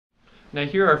Now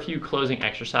here are a few closing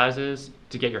exercises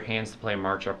to get your hands to play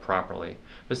marcha properly.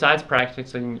 Besides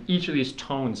practicing each of these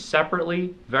tones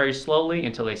separately, very slowly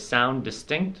until they sound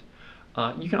distinct,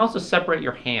 you can also separate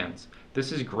your hands.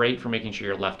 This is great for making sure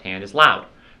your left hand is loud.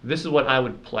 This is what I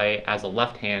would play as a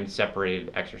left hand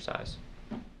separated exercise.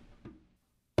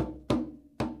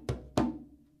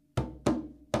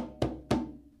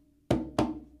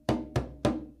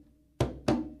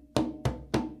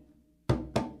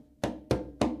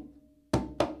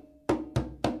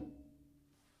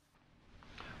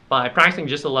 By practicing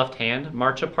just the left hand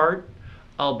marcha part,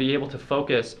 I'll be able to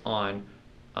focus on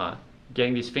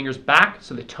getting these fingers back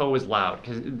so the toe is loud.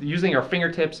 Because using our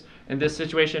fingertips in this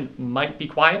situation might be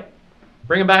quiet.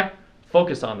 Bring them back,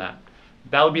 focus on that.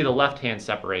 That would be the left hand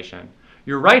separation.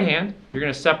 Your right hand, you're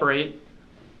going to separate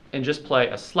and just play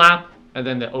a slap and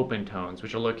then the open tones,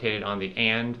 which are located on the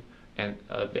and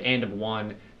the and of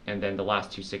one and then the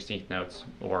last two 16th notes,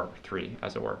 or three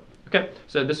as it were. Okay,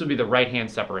 so this would be the right hand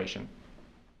separation.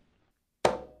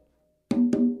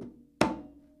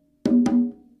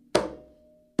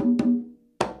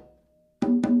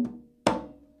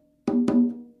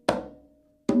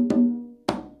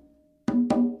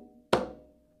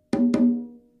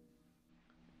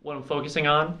 What I'm focusing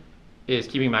on is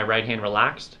keeping my right hand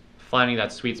relaxed, finding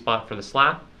that sweet spot for the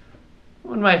slap.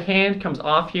 When my hand comes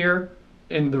off here,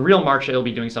 in the real marcha it'll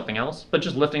be doing something else, but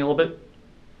just lifting a little bit,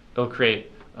 it'll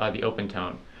create the open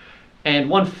tone. And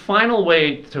one final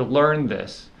way to learn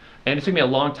this, and it took me a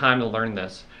long time to learn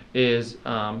this, is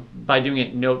by doing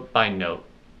it note by note.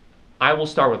 I will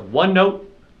start with one note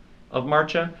of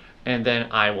marcha, and then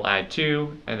I will add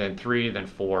two, and then three, then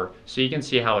four, so you can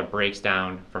see how it breaks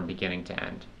down from beginning to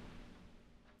end.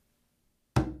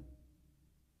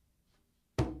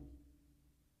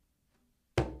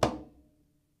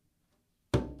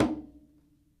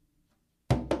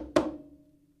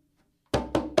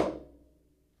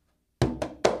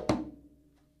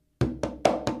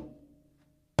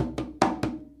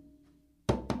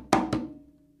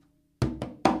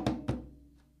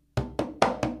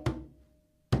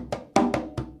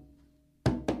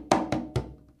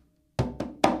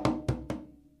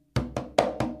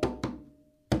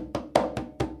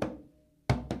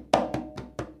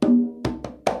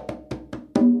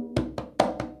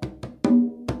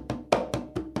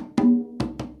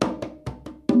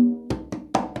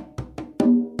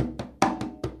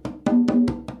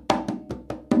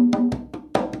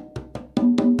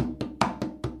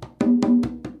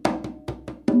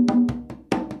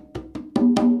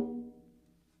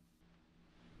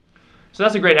 So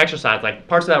that's a great exercise. Like,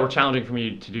 parts of that were challenging for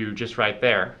me to do just right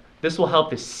there. This will help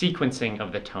the sequencing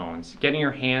of the tones, getting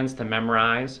your hands to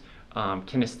memorize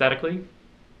kinesthetically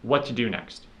what to do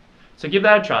next. So give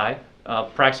that a try,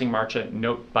 practicing marcha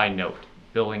note by note,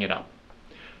 building it up.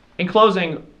 In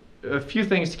closing, a few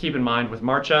things to keep in mind with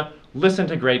marcha: listen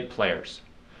to great players.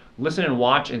 Listen and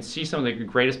watch and see some of the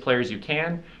greatest players you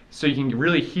can, so you can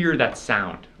really hear that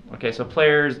sound. Okay, so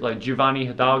players like Giovanni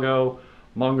Hidalgo,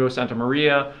 Mongo Santa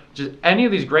Maria, just any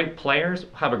of these great players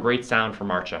have a great sound for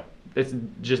marcha. It's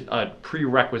just a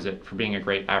prerequisite for being a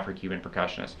great Afro-Cuban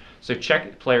percussionist. So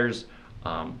check players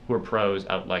who are pros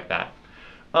out like that.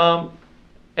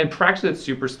 And practice it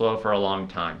super slow for a long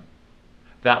time.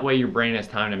 That way your brain has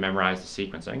time to memorize the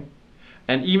sequencing.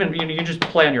 And even, you can just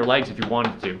play on your legs if you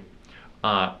wanted to.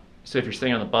 So if you're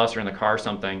sitting on the bus or in the car or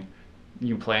something,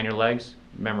 you can play on your legs,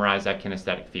 memorize that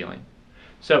kinesthetic feeling.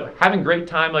 So having great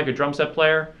time like a drum set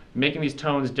player, making these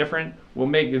tones different, will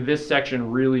make this section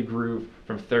really groove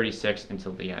from 36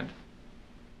 until the end.